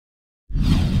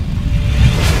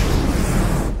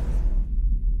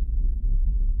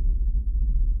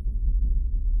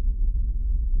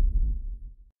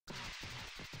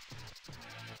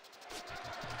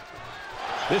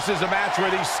This is a match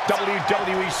where these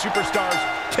WWE superstars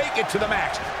take it to the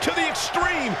max, to the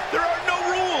extreme. There are no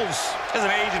rules. As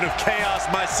an agent of chaos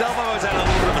myself, I've always had a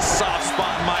little bit of a soft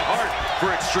spot in my heart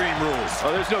for Extreme Rules.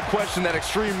 Oh, there's no question that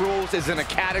Extreme Rules is in a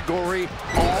category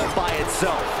all by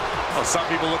itself. Well, some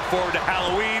people look forward to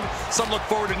Halloween, some look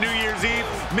forward to New Year's Eve.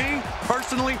 Me,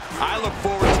 personally, I look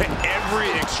forward to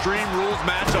every Extreme Rules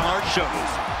match on our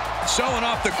shows. Showing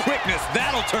off the quickness,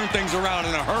 that'll turn things around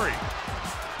in a hurry.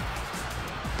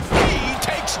 He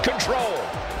takes control.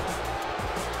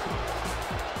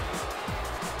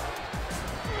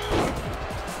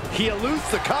 He eludes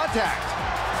the contact.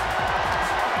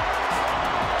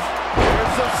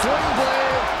 There's the sling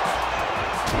blade.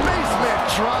 Basement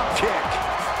drop kick.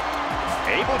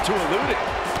 Able to elude it.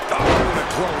 Oh, with a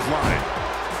clothesline.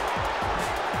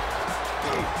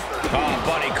 Oh,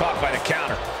 Bunny caught by the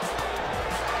counter.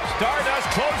 Stardust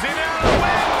closing out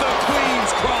With the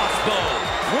Queen's crossbow.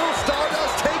 Will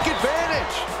Stardust take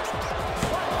advantage?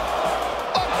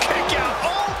 a kick out.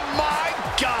 Oh my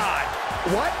God!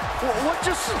 What? What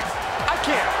just... I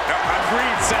can't.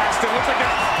 Agreed, Saxton. Looks like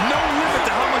there's no limit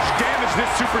to how much damage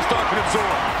this superstar can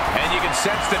absorb. And you can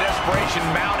sense the desperation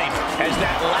mounting as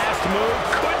that last move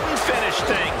couldn't finish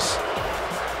things.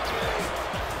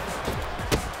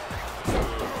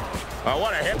 Oh,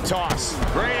 what a hip toss.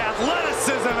 Great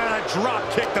athleticism and a drop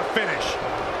kick to finish.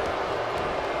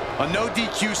 A no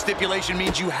DQ stipulation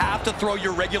means you have to throw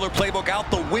your regular playbook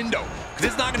out the window, because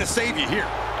it's not going to save you here.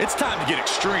 It's time to get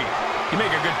extreme. You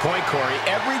make a good point, Corey.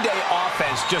 Everyday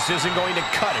offense just isn't going to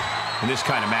cut it in this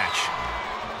kind of match.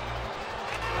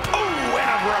 Oh, and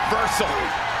a reversal.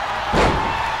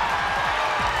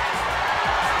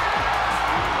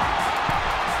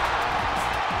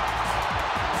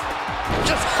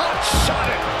 Just hot shot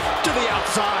it to the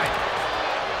outside.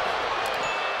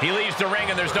 He leaves the ring,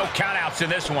 and there's no countouts in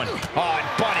this one. Oh, and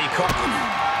Bunny caught.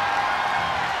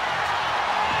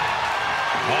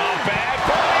 Oh, bad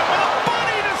Bunny with a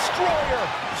Bunny destroyer.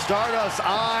 Stardust's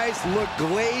eyes look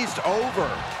glazed over.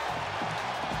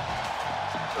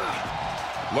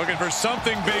 Looking for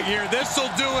something big here. This'll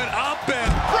do it. Up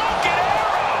and Broken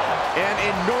arrow. An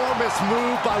enormous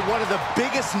move by one of the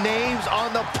biggest names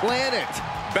on the planet.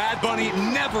 Bad Bunny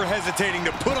never hesitating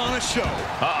to put on a show.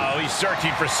 Uh-oh, he's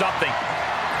searching for something.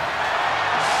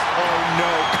 Oh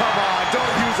no, come on,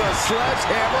 don't use a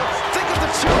sledgehammer. Think of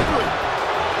the children.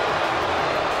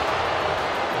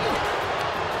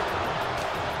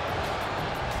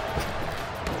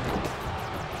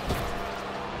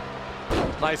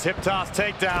 Nice hip toss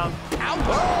takedown. Ow.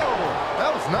 Oh,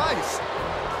 that was nice.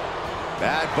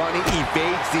 Bad Bunny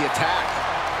evades the attack.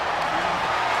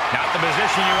 Not the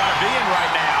position you want to be in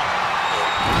right now.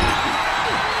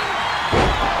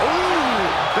 Ooh,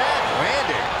 bad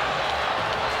landing.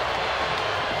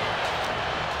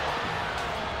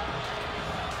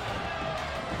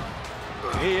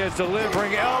 He is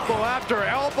delivering elbow after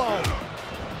elbow.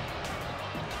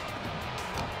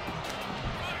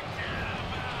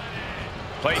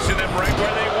 Placing them right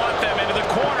where they want them, into the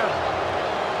corner.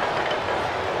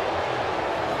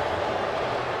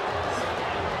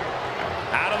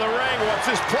 Out of the ring, what's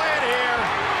his plan here?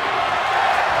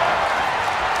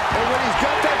 And when he's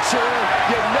got that chair,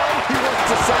 you know he wants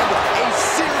to send a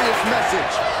serious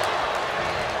message.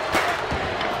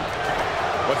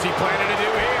 What's he planning to do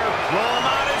here? Roll him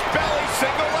on his belly,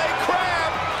 single leg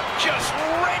crab. Just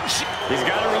wrench. He's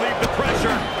got to relieve the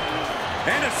pressure.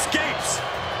 And escapes.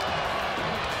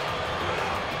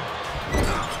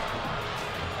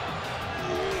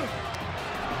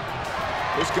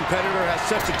 This competitor has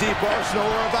such a deep arsenal,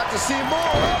 we're about to see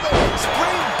more of it.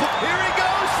 Spring, here he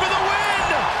goes for the win!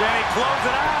 Can he close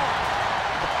it out?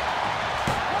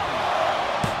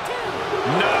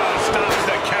 No, stops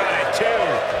the count at 2.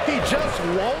 He just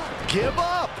won't give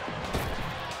up.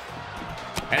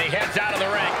 And he heads out of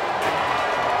the ring.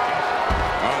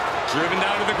 Oh, driven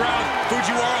down to the ground.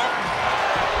 Fujiwara.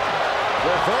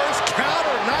 Reverse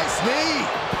counter, nice knee.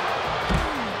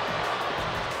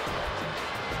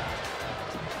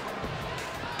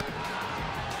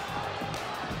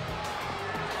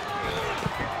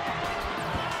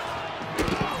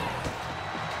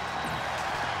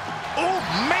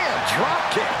 Drop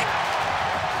kick.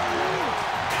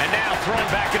 And now thrown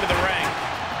back into the ring.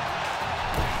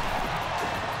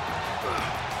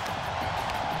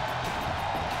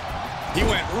 He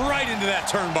went right into that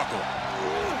turnbuckle.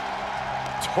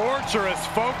 Torturous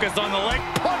focus on the leg,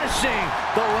 punishing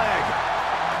the leg.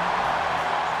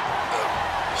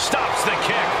 Stops the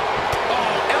kick.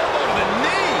 Oh, elbow to the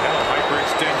knee. That'll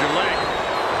hyperextend your leg.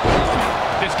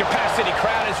 This capacity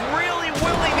crowd is really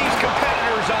willing these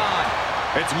competitors on.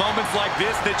 It's moments like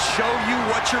this that show you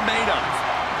what you're made of.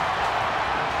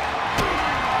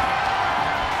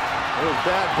 was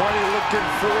Bad Bunny looking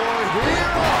for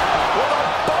here? With a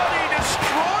Bunny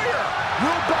Destroyer!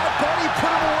 Will Bad Bunny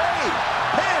put him away?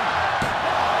 Pin!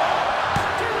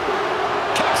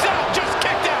 Kicks out, just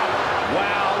kicked out!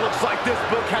 Wow, looks like this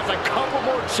book has a couple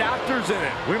more chapters in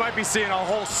it. We might be seeing a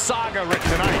whole saga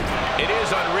written tonight. It is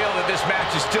unreal that this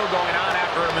match is still going on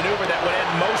after a maneuver that would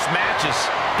end most matches.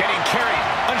 Getting carried,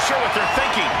 unsure what they're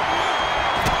thinking.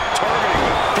 Targeting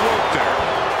the throat there.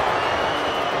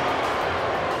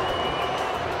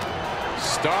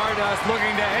 Stardust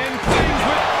looking to end things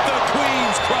with the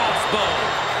Queen's crossbow.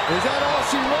 Is that all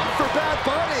she wrote for Bad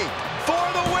Bunny? For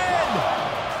the win!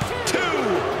 2.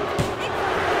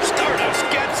 Stardust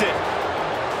gets it.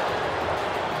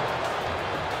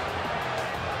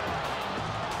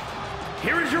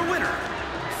 Here is your winner,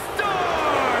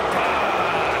 Stardust!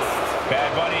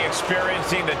 Bad Bunny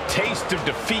experiencing the taste of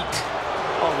defeat.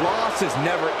 A loss is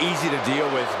never easy to deal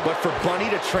with, but for Bunny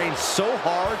to train so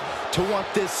hard, to want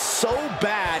this so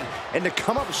bad, and to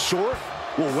come up short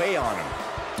will weigh on him.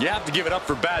 You have to give it up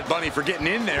for Bad Bunny for getting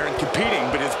in there and competing,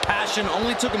 but his passion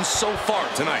only took him so far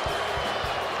tonight.